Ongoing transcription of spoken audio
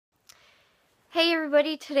Hey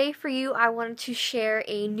everybody, today for you I wanted to share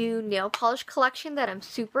a new nail polish collection that I'm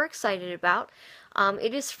super excited about.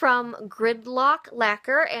 It is from Gridlock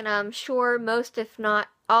Lacquer, and I'm sure most, if not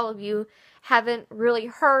all of you, haven't really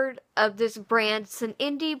heard of this brand. It's an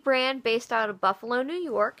indie brand based out of Buffalo, New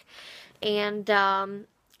York, and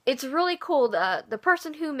it's really cool. The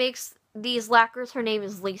person who makes these lacquers, her name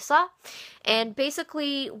is Lisa, and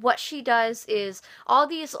basically what she does is all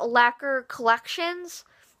these lacquer collections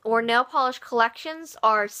or nail polish collections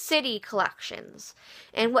are city collections.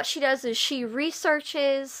 And what she does is she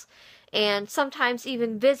researches and sometimes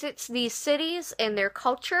even visits these cities and their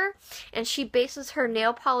culture, and she bases her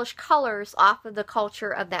nail polish colors off of the culture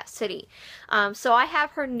of that city. So I have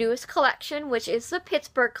her newest collection, which is the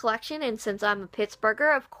Pittsburgh Collection, and since I'm a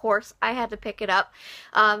Pittsburgher, of course, I had to pick it up.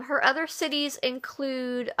 Her other cities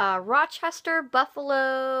include Rochester,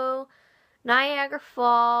 Buffalo, Niagara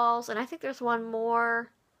Falls, and I think there's one more.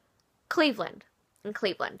 Cleveland.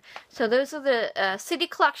 So those are the city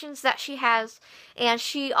collections that she has, and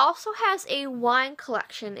she also has a wine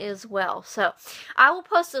collection as well. So I will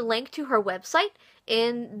post a link to her website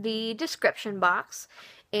in the description box.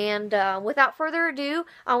 And without further ado,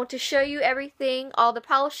 I want to show you everything, all the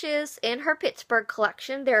polishes in her Pittsburgh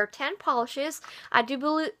collection. There are 10 polishes. I do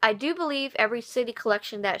believe every city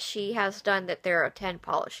collection that she has done that there are 10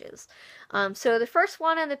 polishes. So the first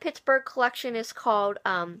one in the Pittsburgh collection is called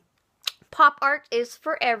Pop Art is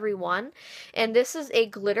for Everyone, and this is a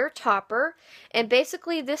glitter topper, and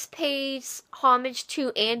basically this pays homage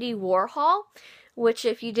to Andy Warhol, which,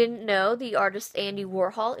 if you didn't know, the artist Andy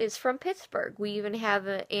Warhol is from Pittsburgh. We even have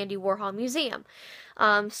an Andy Warhol museum.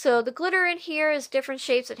 So the glitter in here is different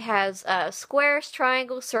shapes. It has squares,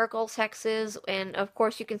 triangles, circles, hexes, and of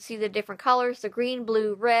course you can see the different colors, the green,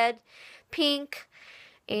 blue, red, pink,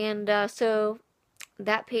 and so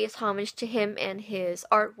that pays homage to him and his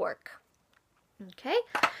artwork. Okay,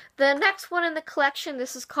 the next one in the collection,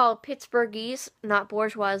 this is called Pittsburghese, not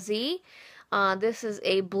Bourgeoisie. This is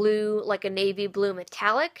a blue, like a navy blue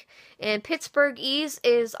metallic, and Pittsburghese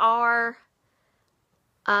is our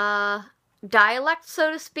dialect,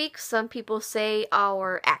 so to speak. Some people say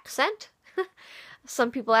our accent. Some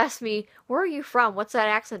people ask me, where are you from? What's that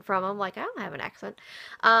accent from? I'm like, I don't have an accent.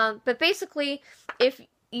 But basically, if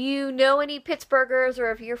you know any Pittsburghers,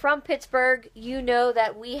 or if you're from Pittsburgh, you know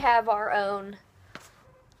that we have our own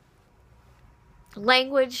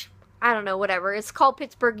language. I don't know, whatever. It's called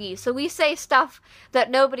Pittsburghese. So we say stuff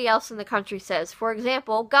that nobody else in the country says. For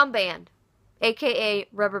example, gum band, aka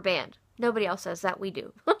rubber band. Nobody else says that. We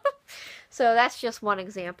do. So that's just one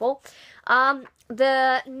example.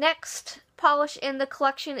 The next polish in the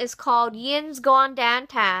collection is called Yin's Gone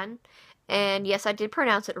Downtown. And yes, I did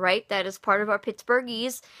pronounce it right. That is part of our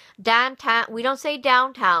Pittsburghese. Downtown. We don't say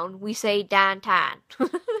downtown. We say downtown.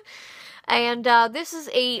 And this is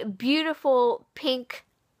a beautiful pink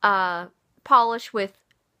polish with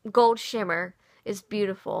gold shimmer. It's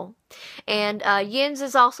beautiful. And Yins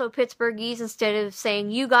is also Pittsburghese. Instead of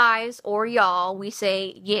saying you guys or y'all, we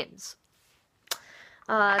say Yins.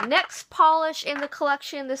 Next polish in the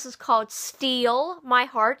collection, this is called Steel My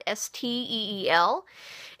Heart, S-T-E-E-L.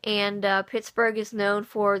 And Pittsburgh is known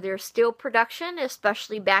for their steel production,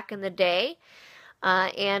 especially back in the day.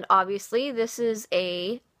 And obviously, this is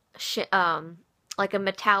a like a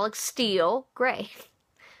metallic steel gray.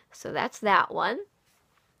 So that's that one.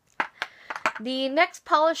 The next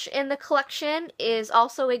polish in the collection is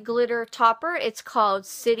also a glitter topper. It's called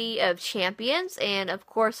City of Champions, and of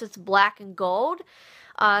course it's black and gold.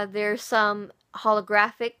 There's some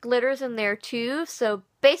holographic glitters in there too, so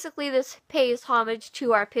basically this pays homage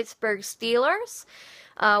to our Pittsburgh Steelers.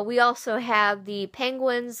 We also have the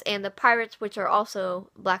Penguins and the Pirates, which are also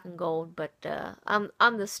black and gold, but I'm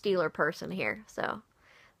the Steeler person here, so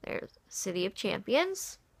there's City of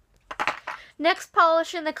Champions. Next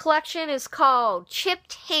polish in the collection is called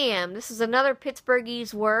Chipped Ham. This is another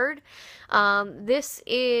Pittsburghese word. This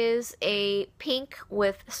is a pink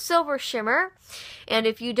with silver shimmer, and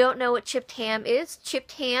if you don't know what chipped ham is,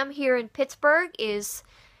 chipped ham here in Pittsburgh is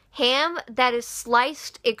ham that is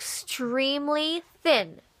sliced extremely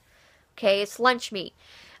thin. Okay, it's lunch meat.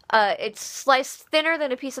 It's sliced thinner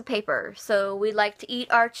than a piece of paper. So we like to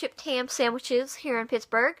eat our chipped ham sandwiches here in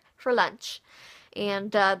Pittsburgh for lunch.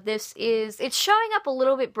 And it's showing up a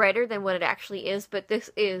little bit brighter than what it actually is, but this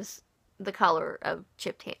is the color of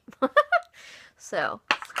chipped ham. So,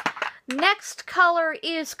 next color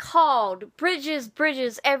is called Bridges,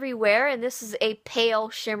 Bridges Everywhere, and this is a pale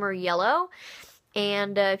shimmer yellow.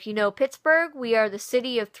 And if you know Pittsburgh, we are the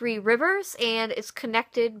city of 3 rivers, and it's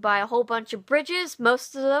connected by a whole bunch of bridges,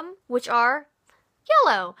 most of them which are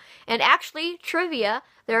yellow. And actually, trivia,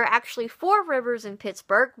 there are actually 4 rivers in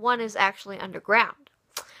Pittsburgh. One is actually underground.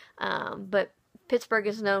 But Pittsburgh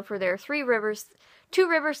is known for their 3 rivers, 2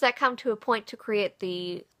 rivers that come to a point to create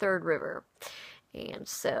the 3rd river. And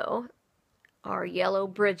so, our yellow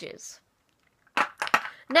bridges.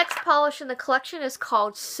 Next polish in the collection is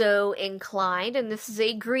called So Inclined, and this is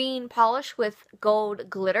a green polish with gold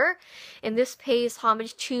glitter. And this pays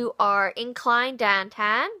homage to our incline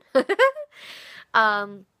downtown.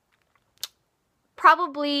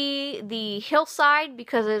 Probably the hillside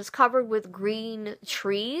because it is covered with green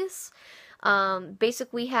trees.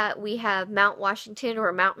 Basically, we have Mount Washington or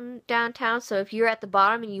a mountain downtown, so if you're at the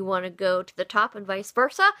bottom and you want to go to the top and vice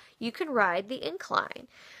versa, you can ride the incline.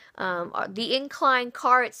 The incline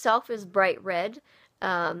car itself is bright red,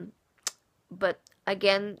 but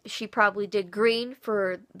again, she probably did green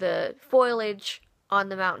for the foliage on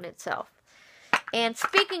the mountain itself. And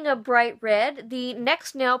speaking of bright red, the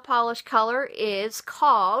next nail polish color is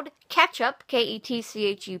called Ketchup,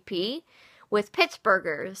 Ketchup, with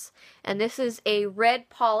Pittsburghers. And this is a red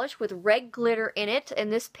polish with red glitter in it,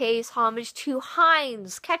 and this pays homage to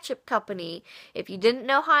Heinz Ketchup Company. If you didn't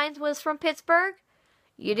know Heinz was from Pittsburgh,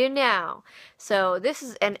 you do now. So this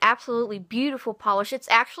is an absolutely beautiful polish.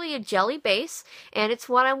 It's actually a jelly base, and it's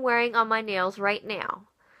what I'm wearing on my nails right now.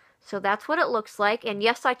 So that's what it looks like. And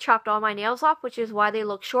yes, I chopped all my nails off, which is why they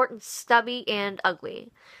look short and stubby and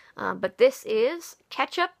ugly. But this is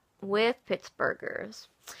Ketchup with Pittsburghers.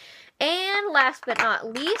 And last but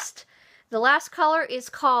not least, the last color is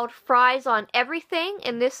called Fries on Everything.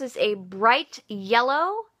 And this is a bright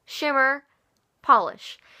yellow shimmer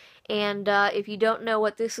polish. And if you don't know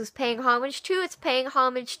what this is paying homage to, it's paying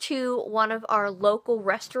homage to one of our local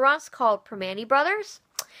restaurants called Permane Brothers.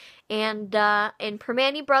 And in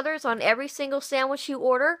Permane Brothers, on every single sandwich you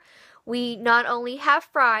order, we not only have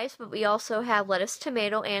fries, but we also have lettuce,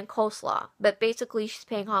 tomato, and coleslaw. But basically, she's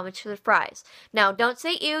paying homage to the fries. Now, don't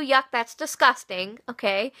say, ew, yuck, that's disgusting,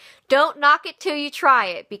 okay? Don't knock it till you try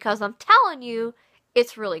it, because I'm telling you,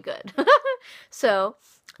 it's really good. So,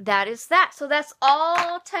 that is that. So that's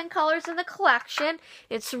all 10 colors in the collection.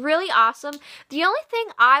 It's really awesome. The only thing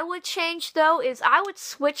I would change, though, is I would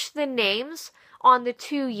switch the names on the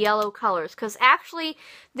 2 yellow colors, because actually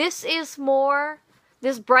this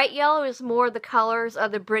bright yellow is more the colors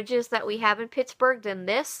of the bridges that we have in Pittsburgh than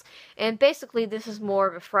this, and basically this is more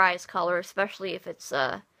of a fries color, especially if it's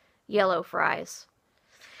yellow fries.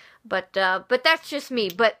 But that's just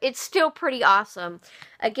me. But it's still pretty awesome.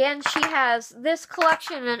 Again, she has this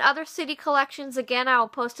collection and other city collections. Again, I will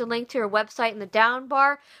post a link to her website in the down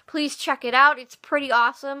bar. Please check it out. It's pretty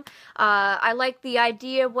awesome. I like the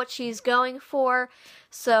idea of what she's going for.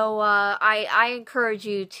 So I encourage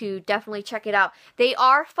you to definitely check it out. They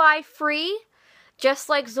are 5 free. Just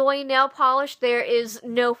like Zoe nail polish, there is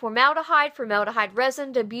no formaldehyde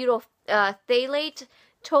resin, butyl phthalate,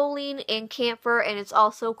 toluene, and camphor, and it's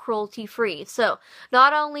also cruelty-free. So,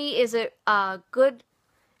 not only is it good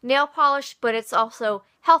nail polish, but it's also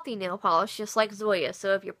healthy nail polish, just like Zoya.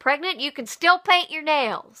 So, if you're pregnant, you can still paint your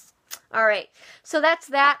nails. Alright, so that's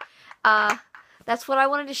that. That's what I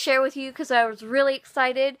wanted to share with you because I was really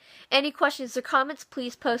excited. Any questions or comments,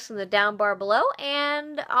 please post in the down bar below,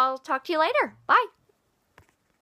 and I'll talk to you later. Bye!